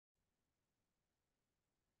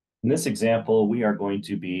In this example, we are going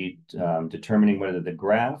to be determining whether the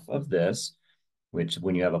graph of this, which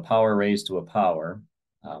when you have a power raised to a power,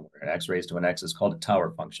 or an x raised to an x, is called a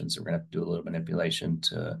tower function. So we're going to have to do a little manipulation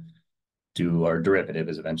to do our derivative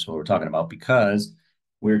is eventually what we're talking about, because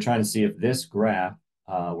we're trying to see if this graph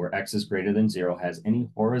where x is greater than 0 has any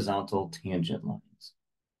horizontal tangent lines.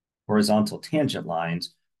 Horizontal tangent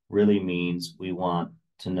lines really means we want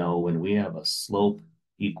to know when we have a slope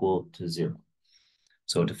equal to 0.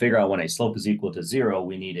 So to figure out when a slope is equal to 0,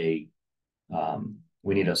 we need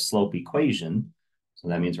a slope equation. So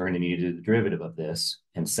that means we're going to need to do the derivative of this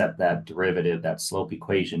and set that derivative, that slope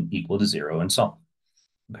equation, equal to 0 and solve.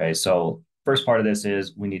 Okay, so first part of this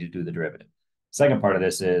is we need to do the derivative. Second part of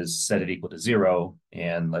this is set it equal to 0,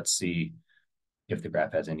 and let's see if the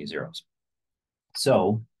graph has any zeros.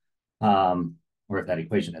 So, or if that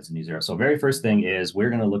equation has any zeros. So very first thing is we're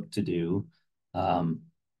going to look to do the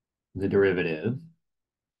derivative.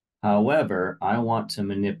 However, I want to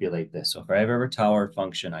manipulate this. So if I have a tower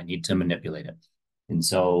function, I need to manipulate it. And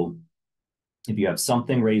so if you have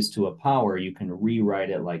something raised to a power, you can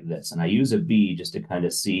rewrite it like this. And I use a b just to kind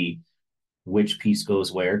of see which piece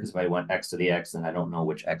goes where, because if I went x to the x, then I don't know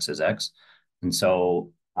which x is x. And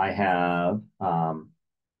so I have,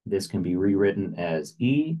 this can be rewritten as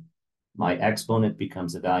e. My exponent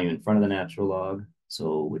becomes the value in front of the natural log,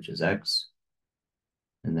 so which is x.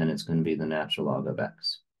 And then it's going to be the natural log of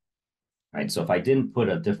x. Right, so if I didn't put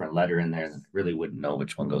a different letter in there, then I really wouldn't know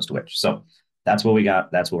which one goes to which. So that's what we got.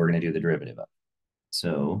 That's what we're going to do the derivative of.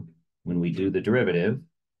 So when we do the derivative,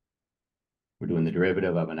 we're doing the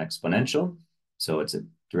derivative of an exponential. So it's a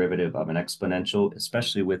derivative of an exponential,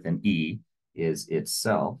 especially with an e, is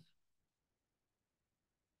itself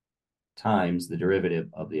times the derivative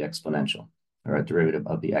of the exponential, or a derivative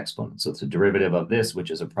of the exponent. So it's a derivative of this, which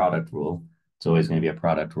is a product rule. It's always going to be a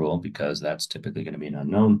product rule because that's typically going to be an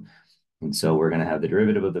unknown. And so we're going to have the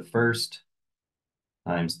derivative of the first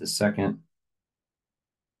times the second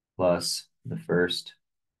plus the first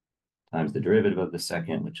times the derivative of the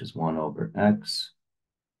second, which is 1 over x.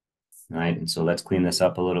 All right, and so let's clean this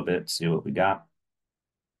up a little bit, see what we got.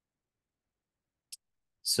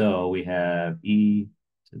 So we have e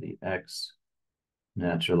to the x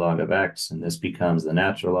natural log of x, and this becomes the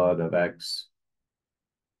natural log of x.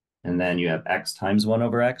 And then you have x times 1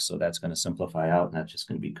 over x, so that's going to simplify out, and that's just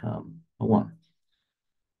going to become a 1.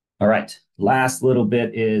 All right, last little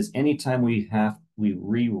bit is anytime we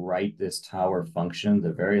rewrite this tower function,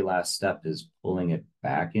 the very last step is pulling it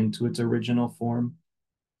back into its original form,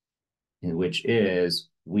 in which is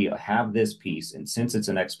we have this piece, and since it's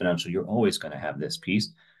an exponential, you're always going to have this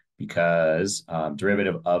piece because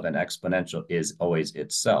derivative of an exponential is always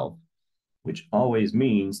itself, which always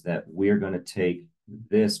means that we're going to take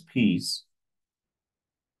this piece,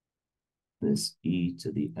 this e to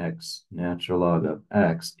the x natural log of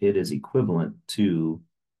x, it is equivalent to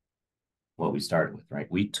what we started with, right?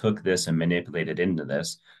 We took this and manipulated into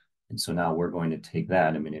this. And so now we're going to take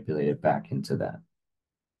that and manipulate it back into that.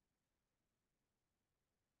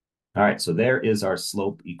 All right, so there is our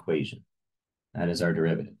slope equation. That is our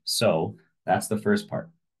derivative. So that's the first part.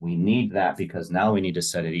 We need that because now we need to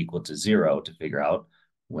set it equal to 0 to figure out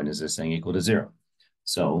when is this thing equal to 0.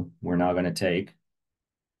 So we're now going to take,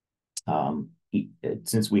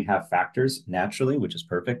 since we have factors naturally, which is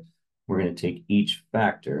perfect, we're going to take each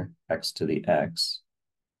factor, x to the x,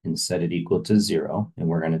 and set it equal to 0. And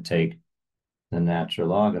we're going to take the natural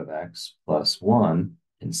log of x plus 1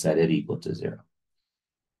 and set it equal to 0.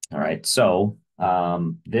 All right, so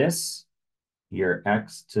this, your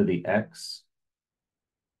x to the x,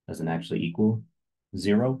 doesn't actually equal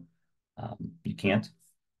 0. You can't.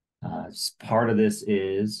 Part of this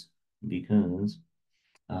is because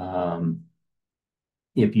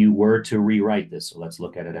if you were to rewrite this, so let's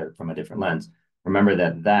look at it from a different lens. Remember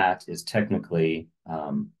that that is technically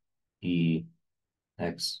e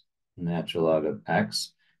x natural log of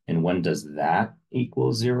x. And when does that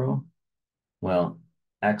equal 0? Well,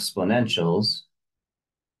 exponentials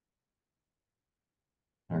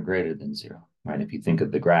are greater than 0, right? If you think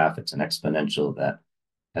of the graph, it's an exponential that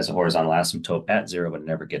has a horizontal asymptote at 0, but it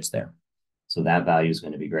never gets there. So that value is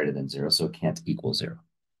going to be greater than 0, so it can't equal 0.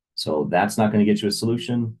 So that's not going to get you a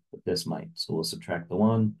solution, but this might. So we'll subtract the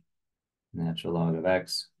 1. Natural log of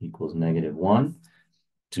x equals -1.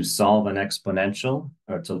 To solve an exponential,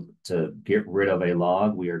 or to get rid of a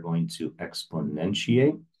log, we are going to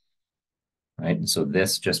exponentiate, right? And so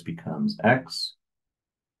this just becomes x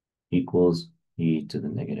equals e to the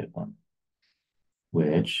 -1,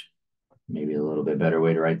 which maybe a little bit better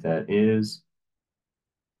way to write that is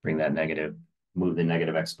bring that negative, move the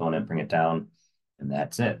negative exponent, bring it down, and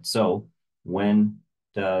that's it. So when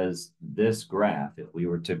does this graph, if we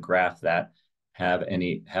were to graph that, have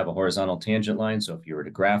a horizontal tangent line? So if you were to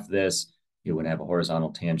graph this, you would have a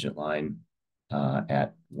horizontal tangent line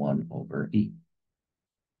at 1 over E.